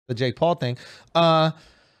the Jake Paul thing. Floyd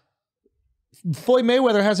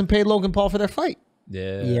Mayweather hasn't paid Logan Paul for their fight.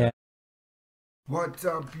 Yeah. What's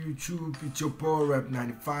up, YouTube? It's your boy Rap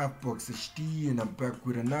 95 Box HD, and I'm back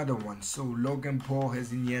with another one. So Logan Paul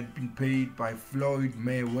hasn't yet been paid by Floyd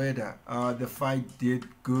Mayweather. The fight did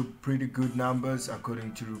pretty good numbers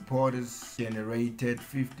according to reporters. Generated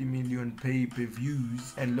 50 million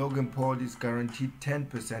pay-per-views, and Logan Paul is guaranteed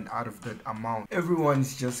 10% out of that amount.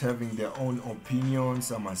 Everyone's just having their own opinions.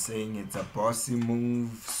 Some are saying it's a bossy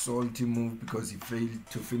move, salty move, because he failed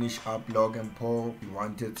to finish up Logan Paul. He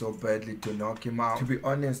wanted so badly to knock him out. To be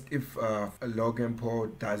honest, if Logan Paul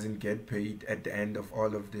doesn't get paid at the end of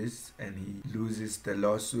all of this and he loses the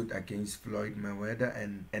lawsuit against Floyd Mayweather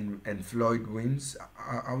and Floyd wins,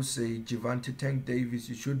 I would say Gervonta Tank Davis,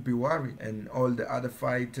 you should be worried, and all the other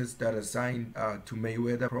fighters that are signed to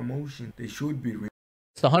Mayweather promotion, they should be.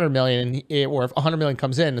 It's 100 million, or if 100 million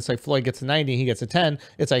comes in, it's like Floyd gets a 90, he gets a 10.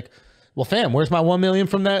 It's like, well, fam, where's my 1 million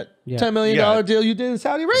from that $10 million deal you did in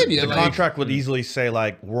Saudi Arabia? The contract would easily say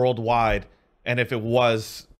like worldwide. And if it was